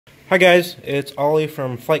Hi guys, it's Ollie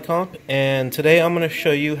from flightcomp, and today I'm going to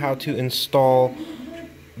show you how to install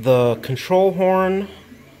the control horn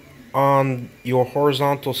on your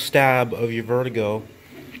horizontal stab of your Vertigo.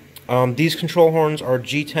 These control horns are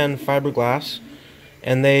G10 fiberglass,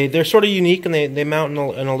 and they're sort of unique, and they mount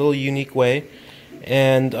in a little unique way,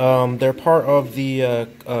 and they're part of the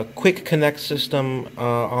quick connect system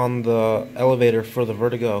on the elevator for the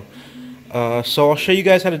Vertigo. So I'll show you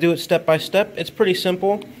guys how to do it step by step. It's pretty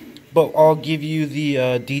simple, but I'll give you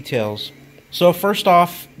the details. So first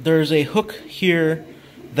off, there's a hook here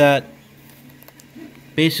that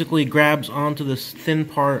basically grabs onto this thin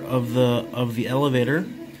part of the elevator,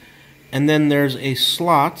 and then there's a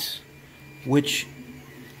slot which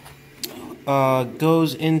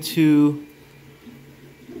goes into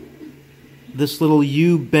this little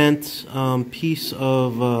U-bent piece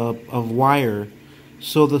of wire.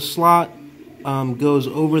 So the slot goes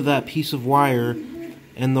over that piece of wire,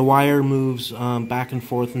 and the wire moves back and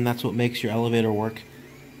forth, and that's what makes your elevator work.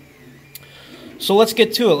 So let's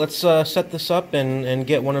get to it. Let's set this up and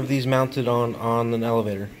get one of these mounted on an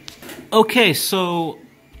elevator. Okay, so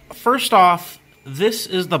first off, this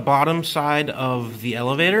is the bottom side of the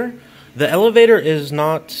elevator. The elevator is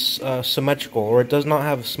not symmetrical, or it does not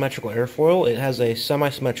have a symmetrical airfoil. It has a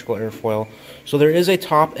semi-symmetrical airfoil. So there is a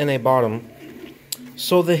top and a bottom.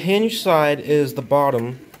 So the hinge side is the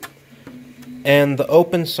bottom, and the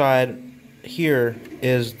open side here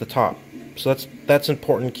is the top. So that's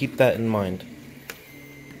important. Keep that in mind.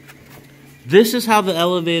 This is how the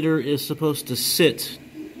elevator is supposed to sit,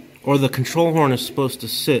 or the control horn is supposed to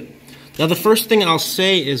sit. Now the first thing I'll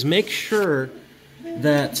say is make sure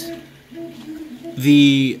that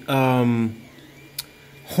the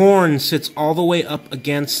horn sits all the way up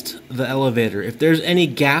against the elevator. If there's any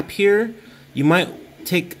gap here, you might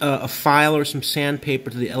take a file or some sandpaper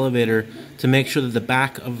to the elevator to make sure that the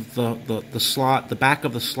back of the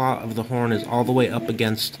slot of the horn is all the way up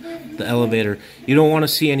against the elevator. You don't want to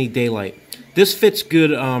see any daylight. This fits good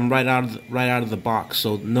right out of the box,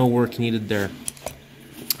 so no work needed there.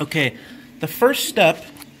 Okay, the first step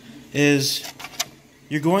is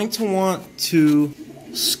you're going to want to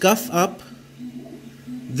scuff up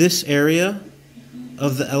this area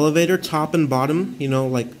of the elevator, top and bottom, you know,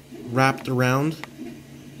 like wrapped around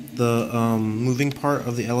the moving part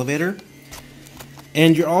of the elevator.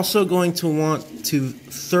 And you're also going to want to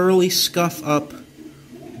thoroughly scuff up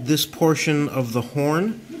this portion of the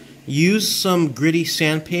horn. Use some gritty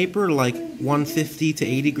sandpaper, like 150 to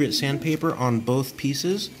 80 grit sandpaper on both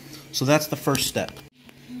pieces. So that's the first step.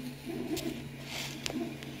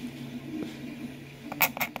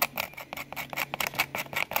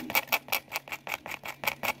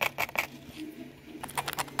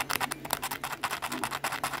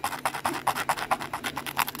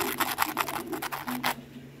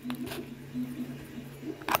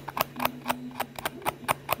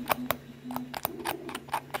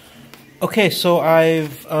 Okay, so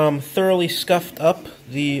I've thoroughly scuffed up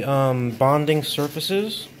the bonding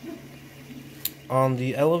surfaces on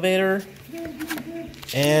the elevator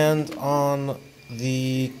and on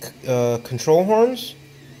the control horns.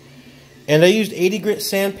 And I used 80 grit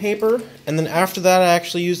sandpaper, and then after that I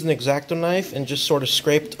actually used an X-Acto knife and just sort of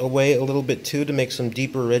scraped away a little bit too to make some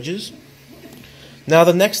deeper ridges. Now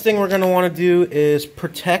the next thing we're going to want to do is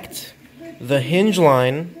protect the hinge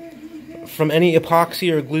line from any epoxy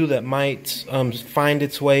or glue that might find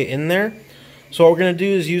its way in there. So what we're going to do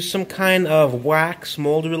is use some kind of wax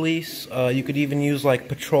mold release. You could even use like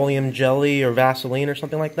petroleum jelly or Vaseline or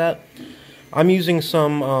something like that. I'm using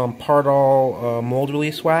some Pardal mold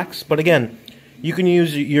release wax, but again, you can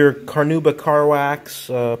use your Carnauba car wax,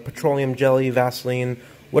 petroleum jelly, Vaseline,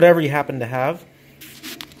 whatever you happen to have.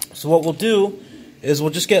 So what we'll do is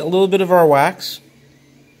we'll just get a little bit of our wax,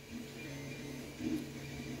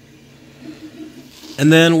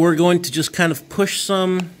 and then we're going to just kind of push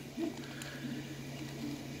some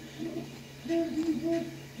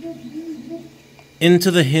into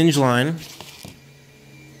the hinge line.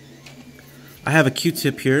 I have a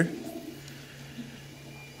Q-tip here,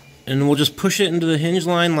 and we'll just push it into the hinge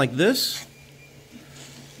line like this,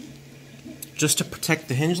 just to protect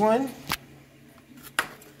the hinge line.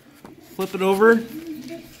 Flip it over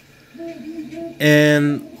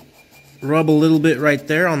and rub a little bit right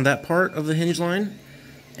there on that part of the hinge line.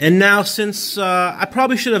 And now, since I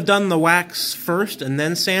probably should have done the wax first and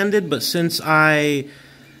then sanded, but since I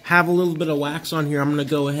have a little bit of wax on here, I'm going to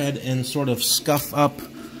go ahead and sort of scuff up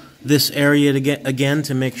this area again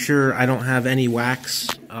to make sure I don't have any wax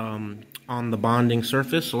on the bonding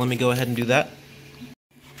surface. So let me go ahead and do that.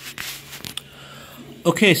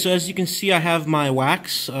 Okay, so as you can see, I have my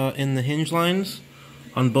wax in the hinge lines.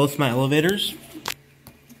 on both my elevators.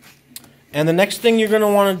 And the next thing you're going to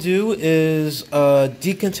want to do is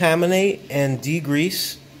decontaminate and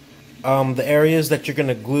degrease the areas that you're going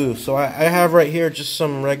to glue. So I have right here just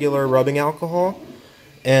some regular rubbing alcohol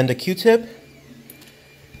and a Q-tip.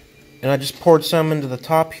 And I just poured some into the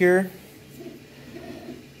top here.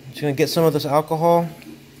 Just going to get some of this alcohol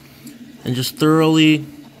and just thoroughly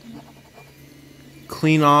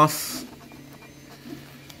clean off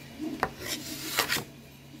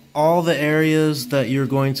all the areas that you're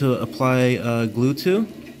going to apply glue to.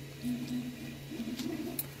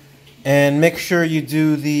 And make sure you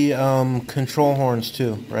do the control horns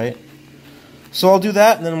too, right? So I'll do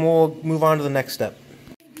that and then we'll move on to the next step.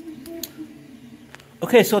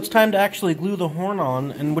 Okay, so it's time to actually glue the horn on,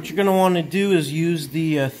 and what you're going to want to do is use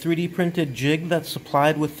the 3D printed jig that's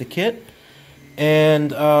supplied with the kit.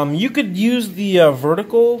 And you could use the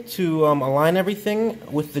vertical to align everything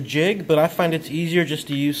with the jig, but I find it's easier just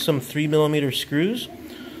to use some 3mm screws.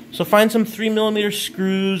 So find some 3mm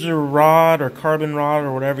screws or rod or carbon rod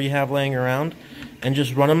or whatever you have laying around and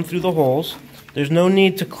just run them through the holes. There's no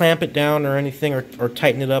need to clamp it down or anything or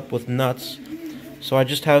tighten it up with nuts. So I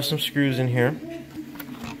just have some screws in here.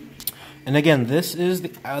 And again, this is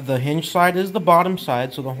the hinge side is the bottom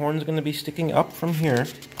side, so the horn's going to be sticking up from here.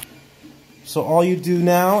 So all you do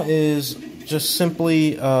now is just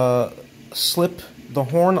simply slip the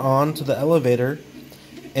horn on to the elevator,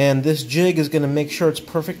 and this jig is going to make sure it's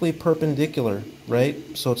perfectly perpendicular,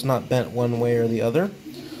 right? So it's not bent one way or the other.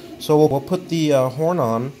 So we'll put the horn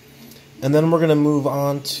on, and then we're going to move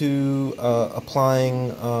on to applying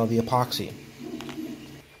the epoxy.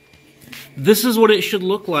 This is what it should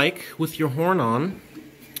look like with your horn on.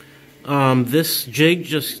 This jig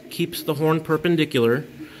just keeps the horn perpendicular.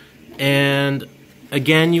 And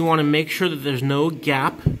again, you want to make sure that there's no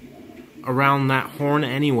gap around that horn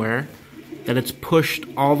anywhere, that it's pushed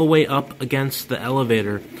all the way up against the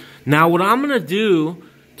elevator. Now what I'm going to do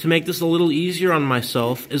to make this a little easier on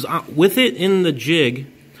myself is with it in the jig,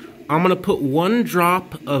 I'm going to put 1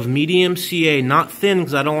 drop of medium CA, not thin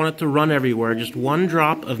because I don't want it to run everywhere, just 1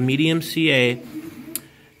 drop of medium CA,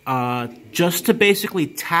 just to basically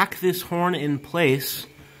tack this horn in place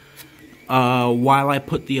while I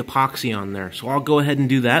put the epoxy on there. So I'll go ahead and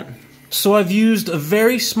do that. So I've used a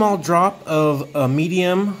very small drop of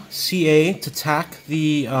medium CA to tack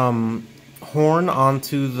the horn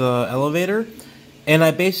onto the elevator, and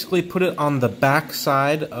I basically put it on the back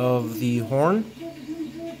side of the horn.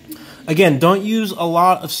 Again, don't use a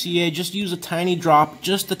lot of CA, just use a tiny drop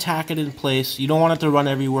just to tack it in place. You don't want it to run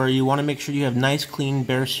everywhere. You want to make sure you have nice, clean,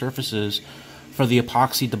 bare surfaces for the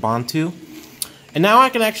epoxy to bond to. And now I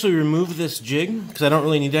can actually remove this jig because I don't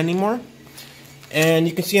really need it anymore. And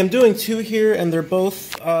you can see I'm doing 2 here, and they're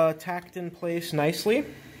both tacked in place nicely.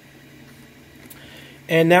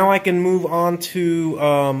 And now I can move on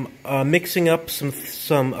to mixing up some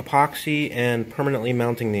epoxy and permanently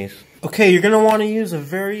mounting these. Okay, you're going to want to use a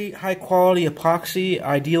very high quality epoxy.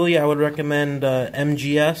 Ideally, I would recommend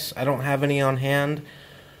MGS. I don't have any on hand.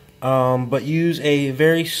 But use a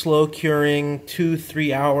very slow curing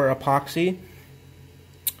 2-3 hour epoxy.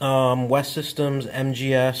 West Systems,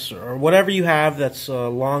 MGS, or whatever you have that's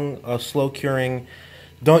slow curing.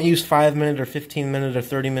 Don't use 5-minute or 15-minute or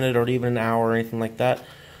 30-minute or even an hour or anything like that.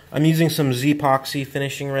 I'm using some Z-epoxy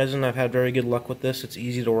finishing resin. I've had very good luck with this. It's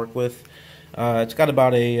easy to work with. It's got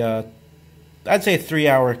about a, I'd say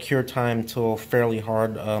 3-hour cure time till fairly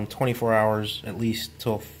hard, 24 hours at least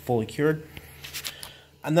till fully cured.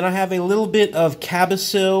 And then I have a little bit of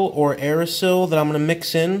Cabasil or Aerosil that I'm going to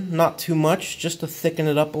mix in, not too much, just to thicken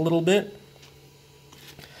it up a little bit.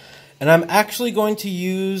 And I'm actually going to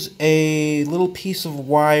use a little piece of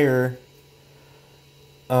wire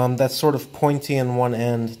that's sort of pointy on one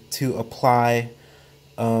end to apply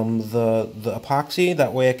the epoxy.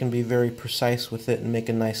 That way I can be very precise with it and make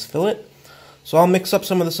a nice fillet. So I'll mix up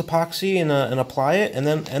some of this epoxy and apply it, and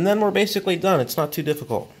then we're basically done. It's not too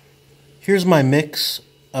difficult. Here's my mix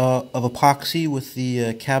of epoxy with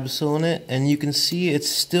the Cabasil in it, and you can see it's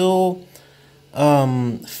still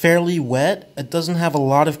fairly wet. It doesn't have a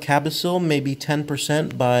lot of Cabasil, maybe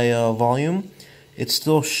 10% by volume. It's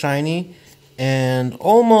still shiny and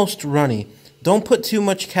almost runny. Don't put too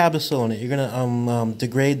much Cabasil in it. You're going to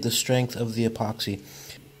degrade the strength of the epoxy.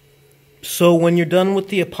 So when you're done with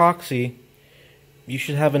the epoxy, you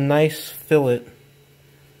should have a nice fillet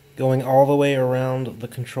going all the way around the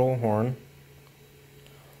control horn,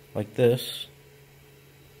 like this.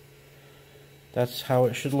 That's how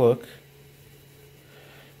it should look.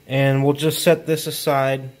 And we'll just set this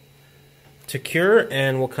aside to cure,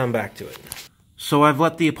 and we'll come back to it. So I've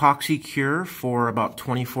let the epoxy cure for about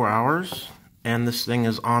 24 hours, and this thing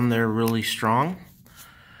is on there really strong.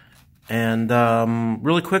 And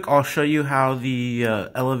really quick, I'll show you how the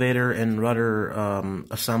elevator and rudder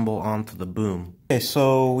assemble onto the boom. Okay,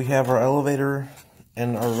 so we have our elevator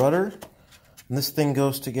and our rudder, and this thing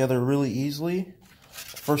goes together really easily.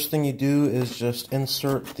 First thing you do is just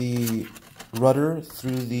insert the rudder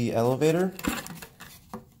through the elevator,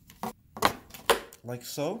 like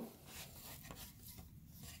so.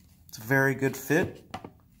 It's a very good fit.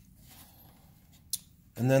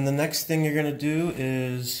 And then the next thing you're going to do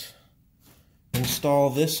is install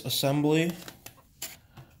this assembly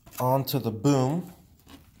onto the boom.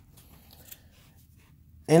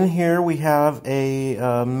 In here we have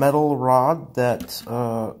a metal rod that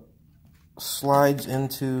slides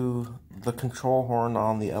into the control horn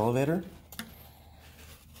on the elevator.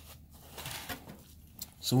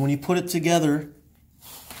 So when you put it together,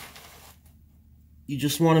 you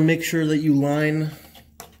just want to make sure that you line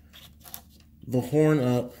the horn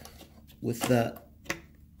up with that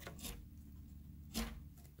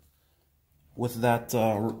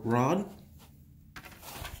rod.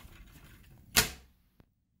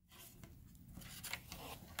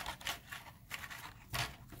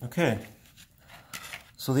 Okay,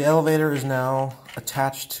 so the elevator is now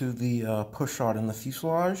attached to the push rod in the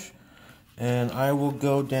fuselage, and I will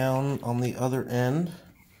go down on the other end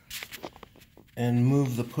and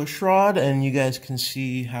move the push rod, and you guys can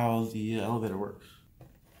see how the elevator works.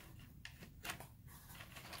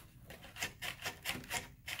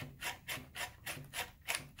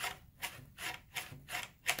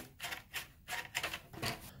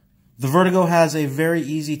 The Vertigo has a very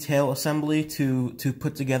easy tail assembly to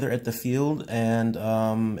put together at the field, and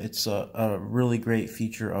it's a really great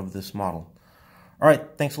feature of this model.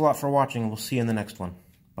 Alright, thanks a lot for watching. We'll see you in the next one.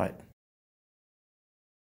 Bye.